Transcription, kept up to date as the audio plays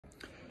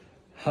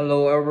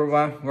Hello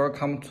everyone,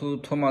 welcome to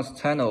Thomas'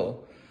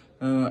 channel.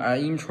 I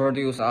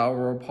introduced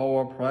our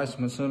power press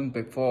machine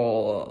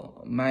before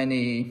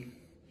many,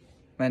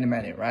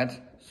 right?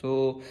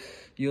 So,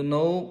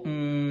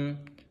 the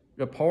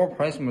power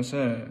press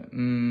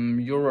machine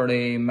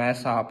usually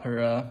mess up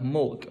the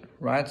mold,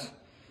 right?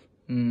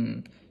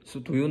 So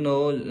do you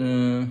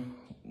know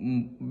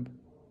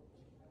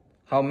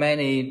how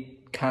many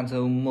kinds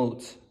of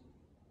molds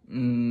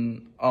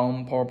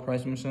on power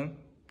press machine?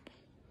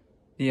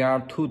 There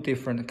are two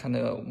different kind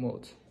of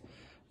molds.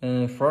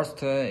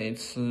 First,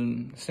 it's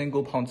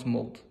single punch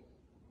mold,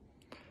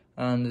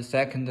 and the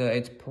second,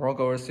 it's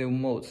progressive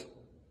mold.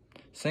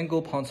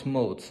 Single punch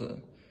mold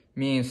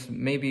means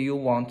maybe you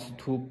want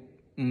to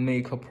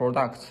make a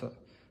product.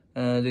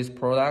 This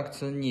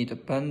product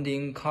need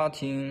bending,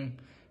 cutting,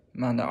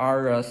 and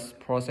other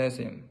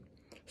processing.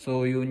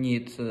 So you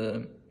need,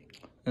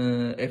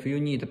 if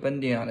you need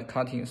bending and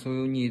cutting, so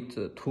you need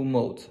two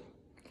molds.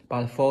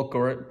 But for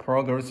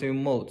progressive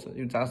mode,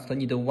 you just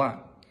need one,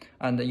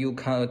 and you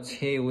can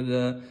achieve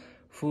the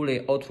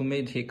fully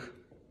automatic.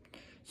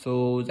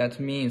 So that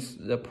means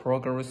the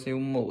progressive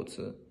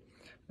mode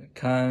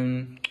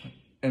can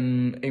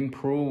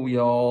improve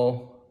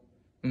your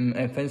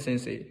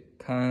efficiency.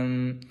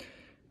 But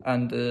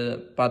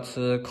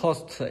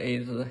cost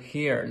is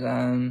higher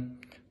than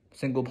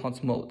single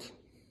punch mode.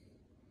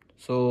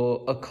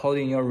 So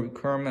according your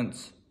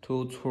requirements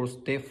to choose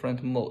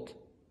different mode.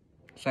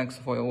 Thanks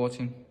for your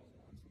watching.